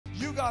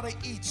got to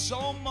eat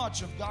so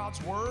much of God's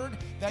word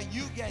that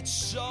you get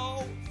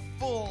so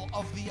full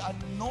of the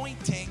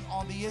anointing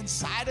on the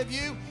inside of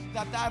you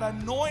that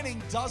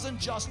anointing doesn't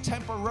just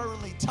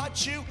temporarily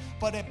touch you,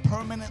 but it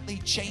permanently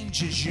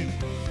changes you.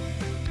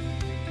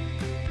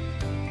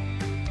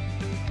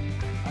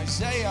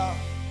 Isaiah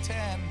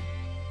 10,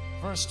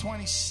 verse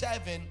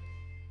 27,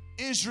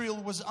 Israel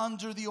was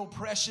under the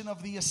oppression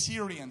of the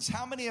Assyrians.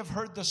 How many have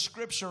heard the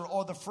scripture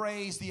or the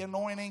phrase, the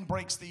anointing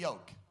breaks the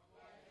yoke?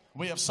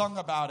 We have sung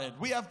about it.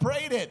 We have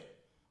prayed it.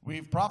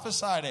 We've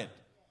prophesied it.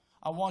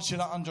 I want you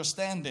to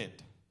understand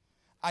it.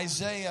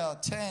 Isaiah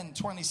 10,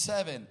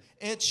 27,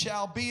 it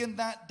shall be in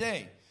that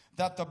day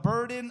that the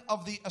burden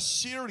of the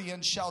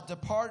Assyrian shall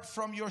depart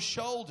from your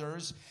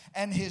shoulders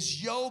and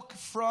his yoke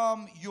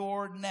from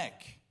your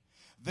neck.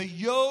 The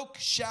yoke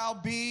shall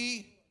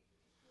be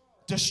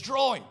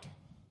destroyed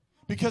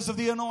because of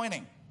the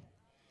anointing.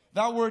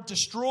 That word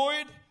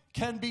destroyed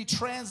can be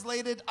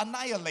translated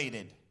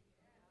annihilated.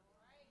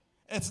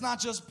 It's not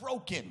just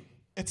broken,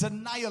 it's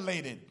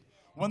annihilated.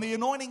 When the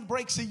anointing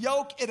breaks a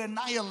yoke, it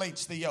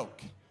annihilates the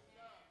yoke.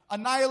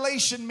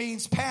 Annihilation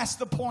means past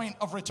the point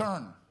of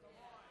return.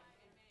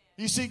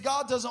 You see,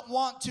 God doesn't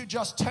want to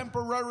just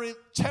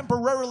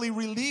temporarily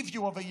relieve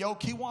you of a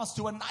yoke. He wants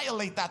to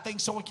annihilate that thing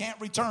so it can't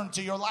return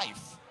to your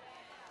life.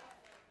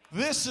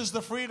 This is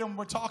the freedom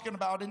we're talking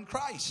about in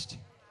Christ.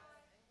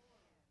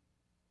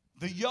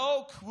 The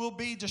yoke will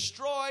be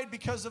destroyed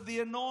because of the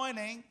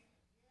anointing.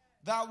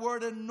 That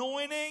word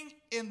anointing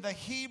in the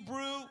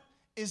Hebrew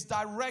is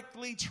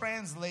directly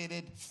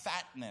translated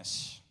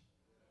fatness.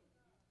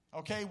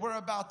 Okay, we're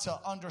about to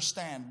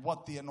understand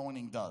what the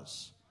anointing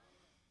does.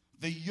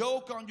 The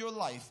yoke on your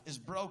life is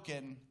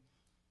broken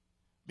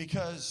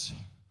because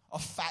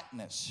of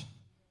fatness.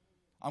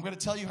 I'm going to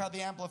tell you how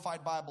the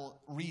Amplified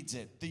Bible reads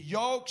it. The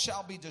yoke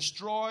shall be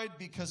destroyed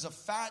because of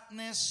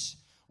fatness,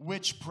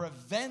 which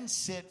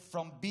prevents it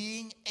from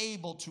being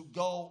able to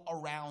go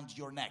around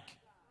your neck.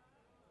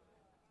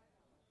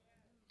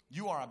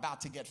 You are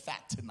about to get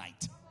fat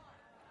tonight.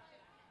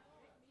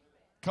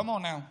 Come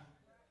on now.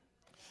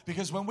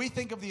 Because when we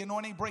think of the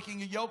anointing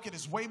breaking a yoke, it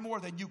is way more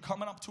than you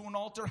coming up to an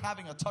altar,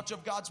 having a touch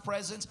of God's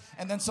presence,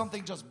 and then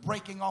something just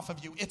breaking off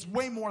of you. It's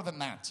way more than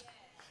that.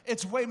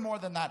 It's way more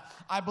than that.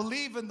 I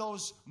believe in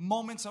those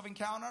moments of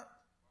encounter.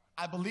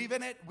 I believe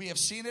in it. We have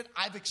seen it.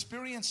 I've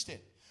experienced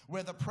it.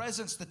 Where the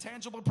presence, the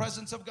tangible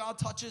presence of God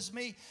touches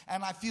me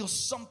and I feel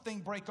something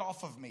break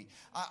off of me.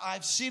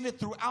 I've seen it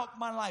throughout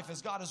my life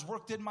as God has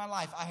worked in my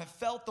life. I have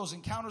felt those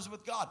encounters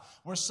with God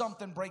where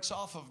something breaks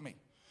off of me.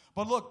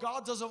 But look,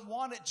 God doesn't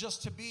want it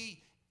just to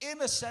be in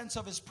a sense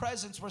of his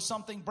presence where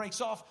something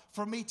breaks off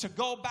for me to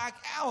go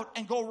back out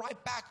and go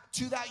right back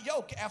to that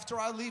yoke after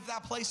I leave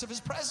that place of his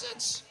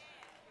presence.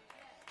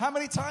 How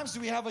many times do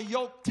we have a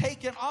yoke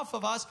taken off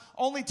of us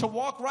only to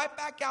walk right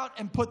back out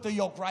and put the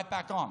yoke right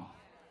back on?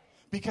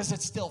 Because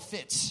it still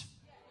fits.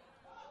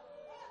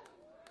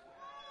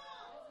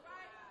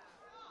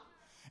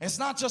 It's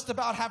not just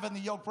about having the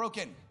yoke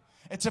broken.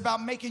 It's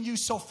about making you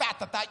so fat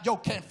that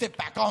yoke can't fit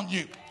back on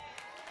you.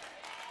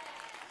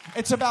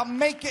 It's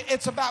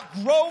about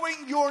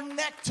growing your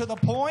neck to the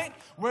point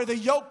where the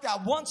yoke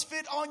that once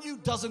fit on you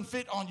doesn't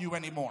fit on you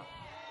anymore.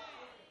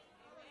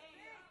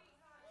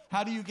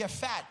 How do you get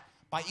fat?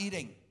 By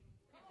eating.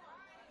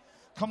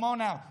 Come on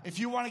now. If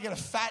you want to get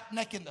a fat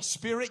neck in the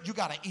spirit, you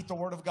got to eat the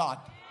Word of God.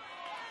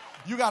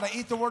 You got to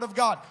eat the Word of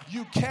God.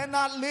 You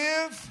cannot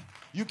live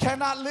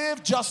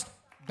just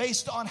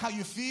based on how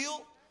you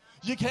feel.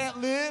 You can't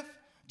live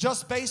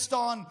just based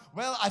on,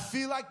 well, I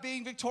feel like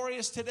being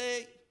victorious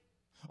today,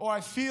 or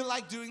I feel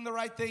like doing the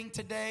right thing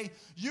today.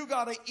 You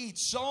got to eat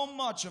so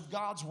much of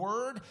God's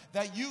Word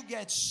that you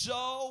get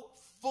so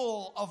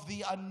full of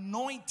the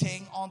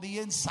anointing on the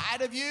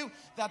inside of you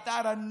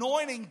that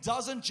anointing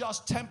doesn't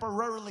just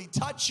temporarily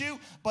touch you,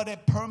 but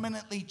it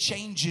permanently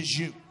changes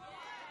you.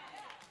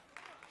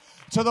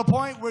 To the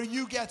point where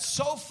you get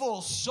so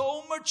full,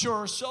 so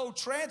mature, so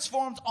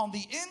transformed on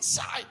the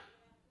inside.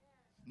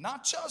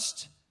 Not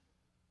just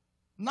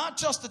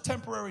a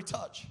temporary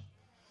touch,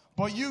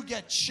 but you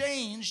get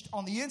changed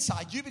on the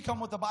inside. You become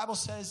what the Bible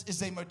says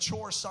is a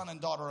mature son and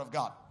daughter of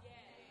God.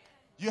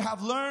 You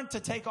have learned to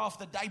take off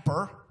the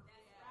diaper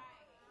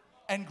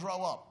and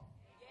grow up.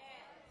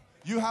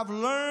 You have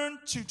learned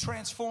to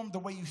transform the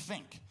way you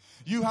think.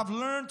 You have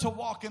learned to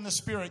walk in the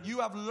Spirit. You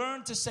have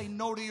learned to say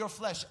no to your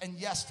flesh and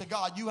yes to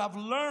God. You have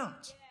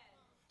learned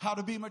how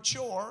to be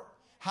mature.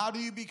 How do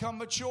you become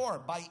mature?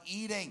 By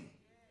eating.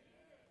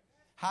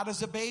 How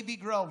does a baby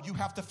grow? You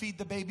have to feed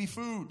the baby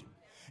food.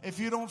 If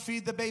you don't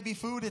feed the baby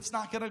food, it's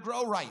not going to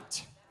grow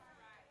right.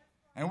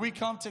 And we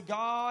come to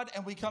God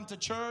and we come to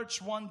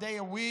church one day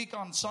a week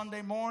on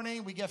Sunday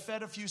morning. We get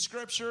fed a few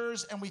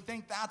scriptures and we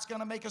think that's going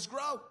to make us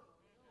grow.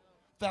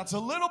 That's a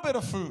little bit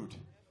of food.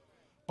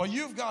 But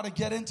you've got to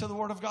get into the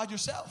Word of God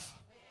yourself.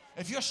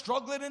 If you're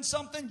struggling in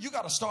something, you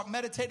got to start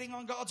meditating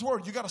on God's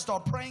Word. You got to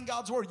start praying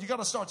God's Word. You got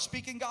to start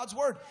speaking God's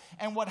Word.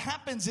 And what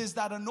happens is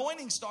that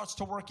anointing starts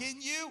to work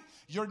in you.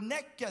 Your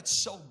neck gets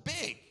so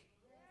big.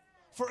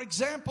 For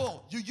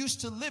example, you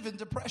used to live in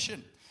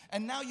depression.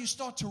 And now you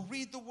start to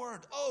read the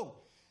word. Oh,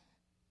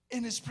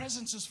 in his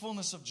presence is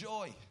fullness of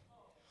joy.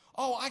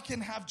 Oh, I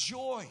can have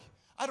joy.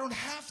 I don't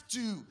have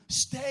to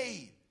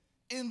stay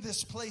in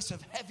this place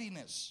of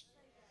heaviness.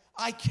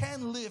 I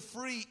can live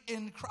free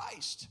in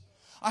Christ.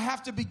 I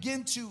have to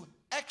begin to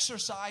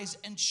exercise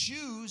and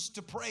choose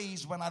to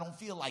praise when I don't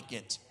feel like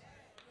it.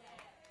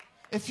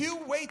 If you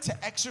wait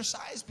to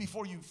exercise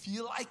before you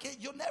feel like it,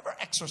 you'll never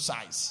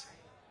exercise.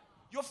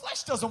 Your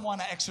flesh doesn't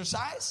want to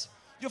exercise.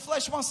 Your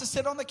flesh wants to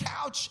sit on the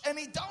couch and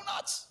eat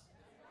donuts.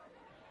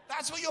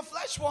 That's what your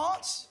flesh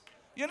wants.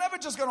 You're never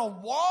just going to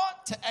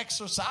want to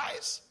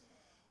exercise.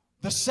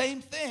 The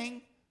same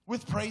thing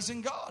with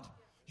praising God.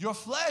 Your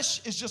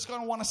flesh is just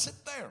going to want to sit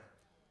there.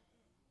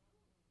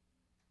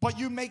 But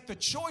you make the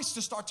choice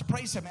to start to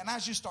praise him. And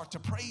as you start to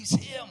praise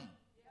him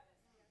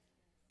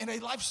in a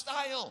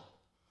lifestyle,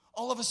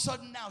 all of a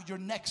sudden now your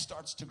neck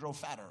starts to grow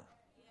fatter.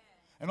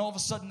 And all of a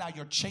sudden now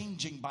you're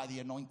changing by the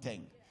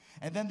anointing.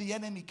 And then the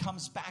enemy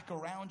comes back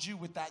around you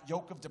with that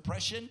yoke of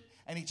depression.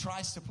 And he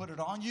tries to put it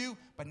on you.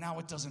 But now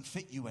it doesn't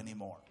fit you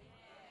anymore.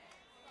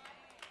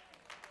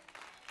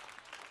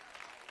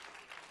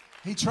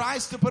 He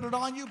tries to put it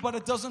on you, but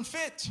it doesn't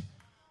fit.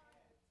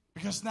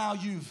 Because now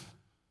you've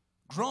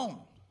grown.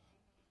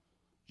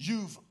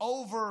 You've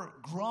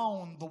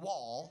overgrown the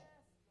wall.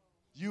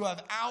 You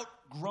have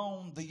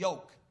outgrown the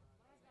yoke.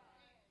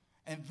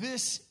 And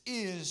this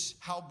is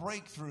how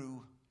breakthrough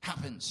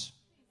happens.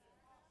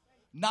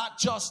 Not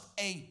just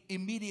an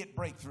immediate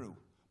breakthrough,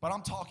 but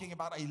I'm talking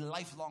about a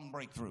lifelong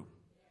breakthrough.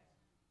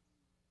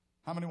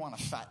 How many want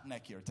a fat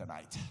neck here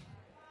tonight?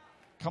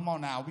 Come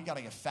on now, we got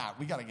to get fat.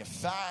 We got to get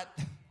fat.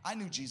 I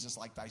knew Jesus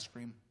liked ice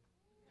cream.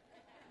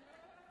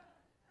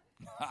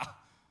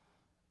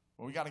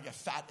 Well, we got to get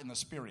fat in the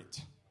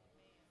spirit.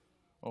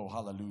 Oh,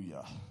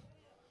 hallelujah.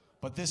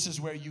 But this is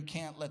where you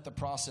can't let the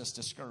process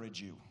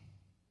discourage you.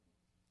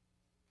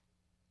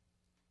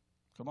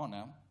 Come on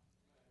now.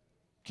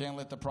 Can't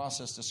let the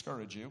process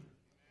discourage you.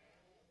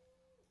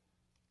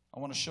 I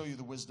want to show you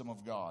the wisdom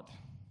of God.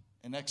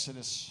 In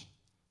Exodus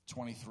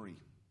 23,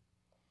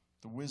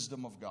 the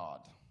wisdom of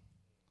God.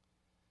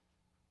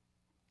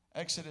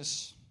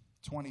 Exodus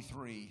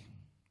 23.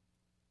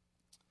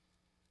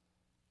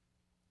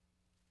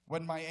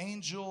 When my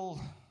angel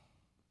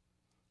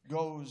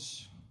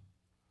goes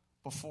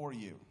before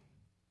you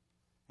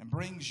and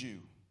brings you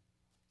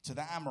to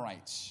the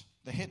Amorites,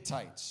 the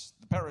Hittites,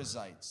 the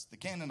Perizzites, the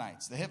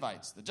Canaanites, the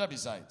Hivites, the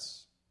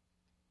Jebusites,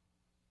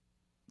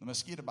 the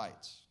mosquito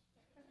bites,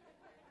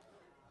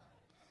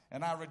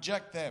 and I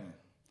reject them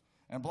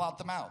and blot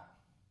them out,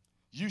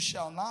 you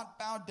shall not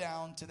bow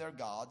down to their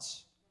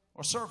gods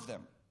or serve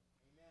them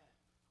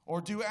or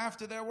do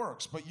after their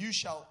works, but you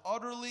shall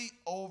utterly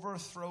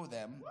overthrow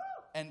them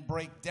and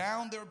break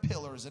down their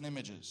pillars and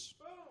images.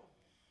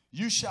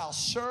 You shall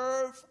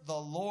serve the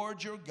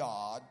Lord your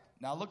God.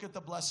 Now look at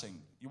the blessing.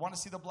 You want to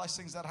see the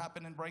blessings that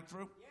happen in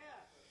breakthrough?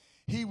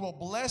 Yeah. He will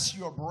bless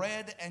your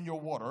bread and your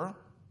water.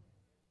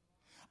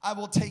 I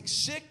will take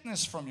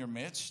sickness from your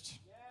midst.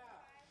 Yeah.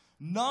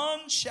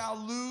 None shall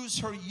lose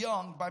her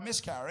young by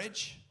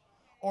miscarriage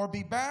or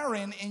be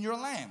barren in your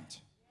land.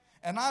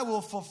 And I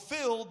will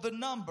fulfill the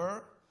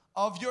number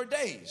of your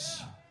days.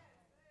 Yeah.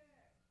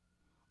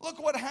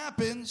 Look what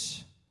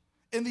happens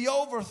in the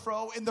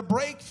overthrow, in the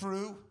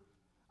breakthrough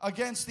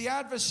against the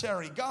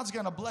adversary. God's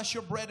going to bless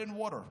your bread and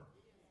water.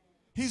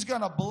 He's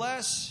going to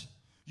bless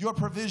your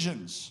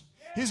provisions.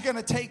 He's going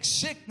to take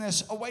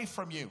sickness away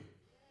from you.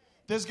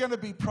 There's going to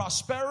be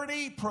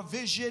prosperity,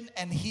 provision,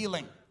 and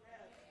healing.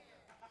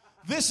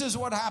 This is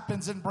what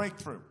happens in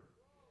breakthrough.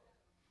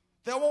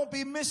 There won't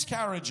be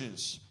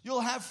miscarriages.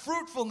 You'll have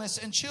fruitfulness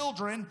and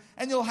children,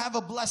 and you'll have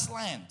a blessed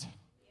land.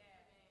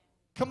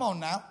 Come on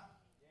now.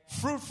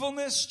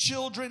 Fruitfulness,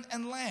 children,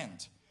 and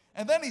land.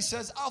 And then he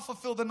says, I'll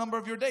fulfill the number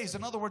of your days.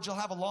 In other words, you'll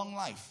have a long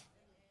life.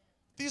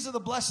 These are the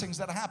blessings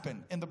that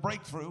happen in the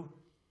breakthrough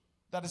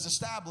that is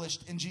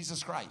established in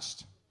Jesus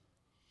Christ.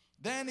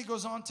 Then he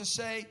goes on to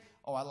say,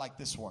 oh, I like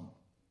this one.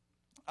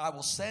 I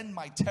will send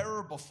my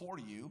terror before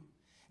you,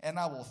 and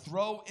I will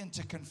throw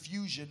into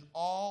confusion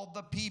all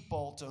the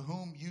people to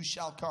whom you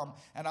shall come,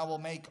 and I will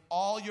make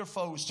all your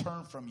foes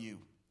turn from you.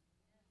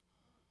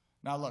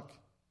 Now look,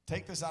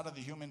 take this out of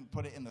the human,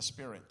 put it in the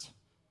spirit.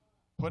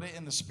 Put it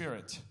in the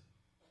spirit.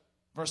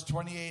 Verse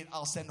 28,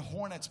 I'll send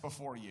hornets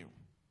before you,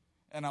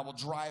 and I will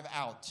drive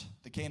out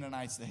the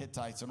Canaanites, the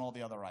Hittites, and all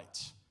the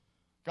otherites.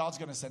 God's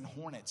going to send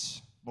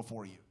hornets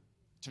before you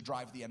to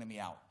drive the enemy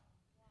out.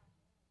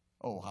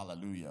 Oh,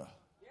 hallelujah.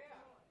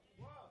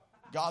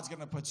 God's going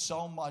to put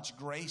so much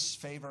grace,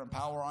 favor, and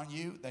power on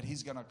you that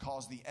he's going to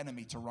cause the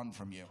enemy to run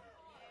from you.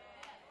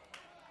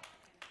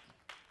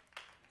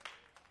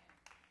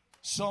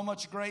 So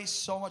much grace,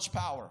 so much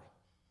power.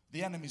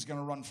 The enemy's going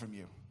to run from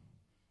you.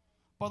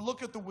 But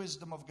look at the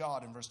wisdom of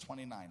God in verse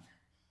 29.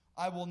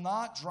 I will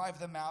not drive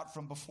them out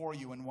from before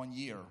you in 1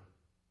 year,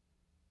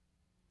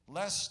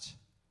 lest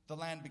the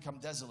land become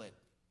desolate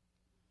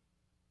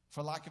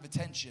for lack of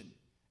attention,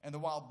 and the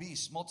wild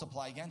beasts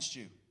multiply against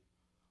you.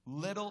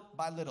 Little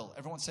by little.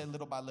 Everyone say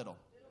little by little.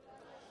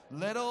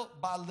 Little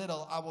by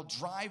little, I will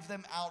drive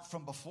them out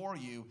from before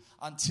you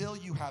until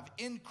you have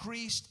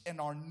increased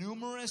and are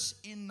numerous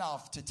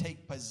enough to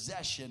take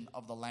possession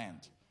of the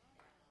land.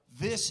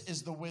 This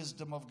is the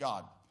wisdom of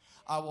God.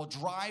 I will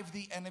drive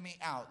the enemy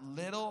out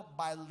little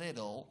by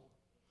little,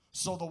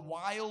 so the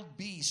wild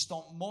beasts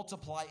don't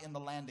multiply in the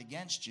land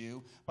against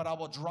you, but I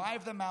will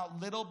drive them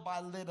out little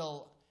by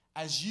little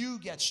as you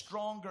get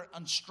stronger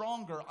and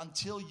stronger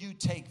until you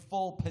take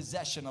full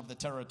possession of the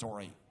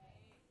territory.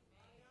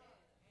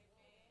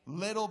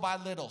 Little by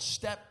little,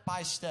 step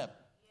by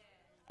step,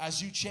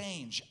 as you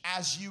change,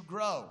 as you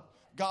grow,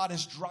 God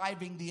is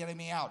driving the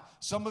enemy out.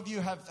 Some of you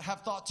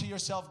have thought to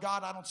yourself,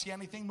 God, I don't see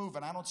anything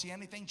moving. I don't see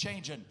anything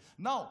changing.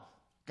 No,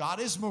 God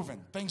is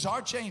moving. Things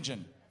are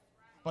changing.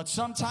 But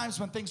sometimes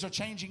when things are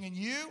changing in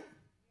you,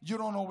 you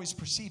don't always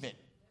perceive it.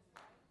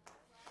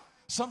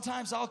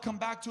 Sometimes I'll come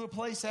back to a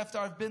place after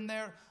I've been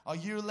there a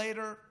year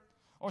later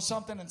or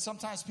something, and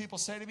sometimes people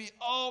say to me,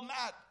 oh,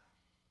 Matt,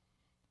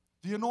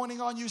 the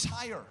anointing on you is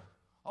higher.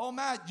 Oh,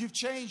 Matt, you've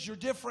changed. You're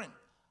different.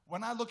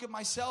 When I look at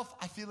myself,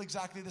 I feel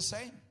exactly the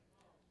same.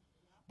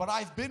 But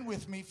I've been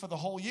with me for the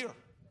whole year.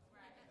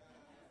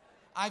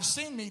 I've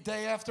seen me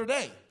day after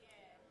day.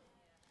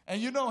 And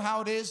you know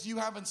how it is. You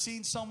haven't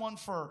seen someone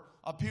for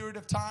a period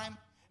of time,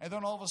 and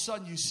then all of a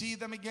sudden you see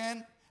them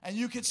again, and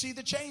you can see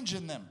the change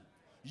in them.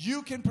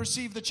 You can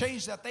perceive the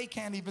change that they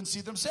can't even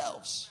see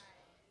themselves.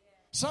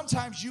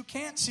 Sometimes you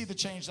can't see the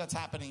change that's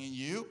happening in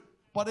you,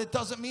 but it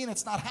doesn't mean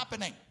it's not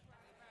happening.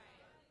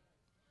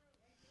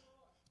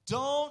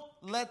 Don't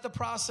let the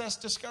process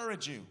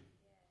discourage you.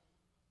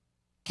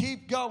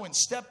 Keep going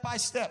step by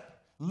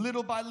step,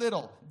 little by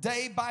little,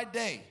 day by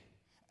day.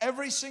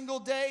 Every single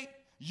day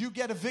you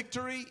get a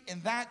victory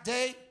in that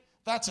day,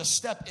 that's a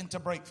step into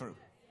breakthrough.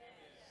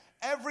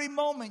 Every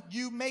moment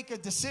you make a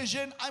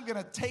decision, I'm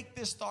going to take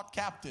this thought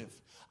captive.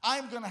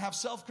 I'm going to have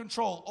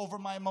self-control over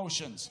my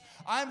emotions.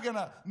 I'm going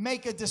to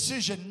make a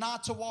decision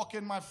not to walk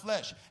in my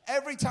flesh.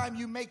 Every time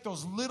you make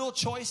those little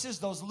choices,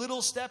 those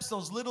little steps,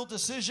 those little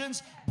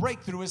decisions,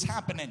 breakthrough is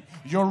happening.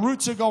 Your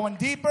roots are going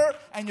deeper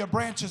and your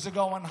branches are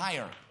going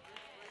higher.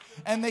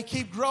 And they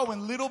keep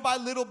growing little by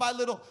little by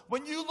little.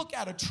 When you look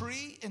at a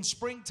tree in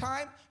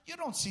springtime, you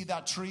don't see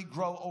that tree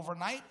grow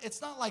overnight.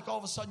 It's not like all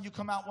of a sudden you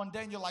come out one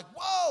day and you're like,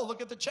 whoa,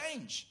 look at the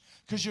change.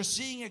 Because you're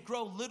seeing it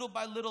grow little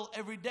by little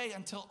every day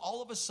until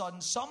all of a sudden,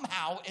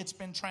 somehow, it's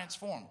been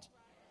transformed.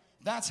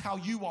 That's how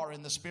you are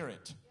in the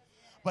spirit.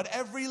 But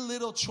every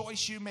little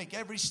choice you make,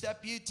 every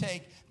step you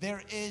take,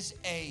 there is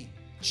a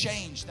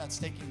change that's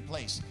taking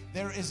place.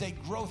 There is a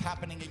growth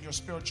happening in your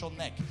spiritual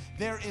neck.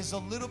 There is a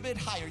little bit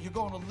higher. You're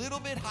going a little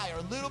bit higher,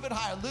 a little bit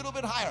higher, a little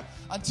bit higher,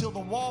 until the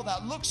wall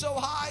that looks so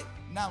high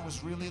now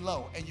is really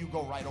low, and you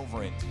go right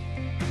over it.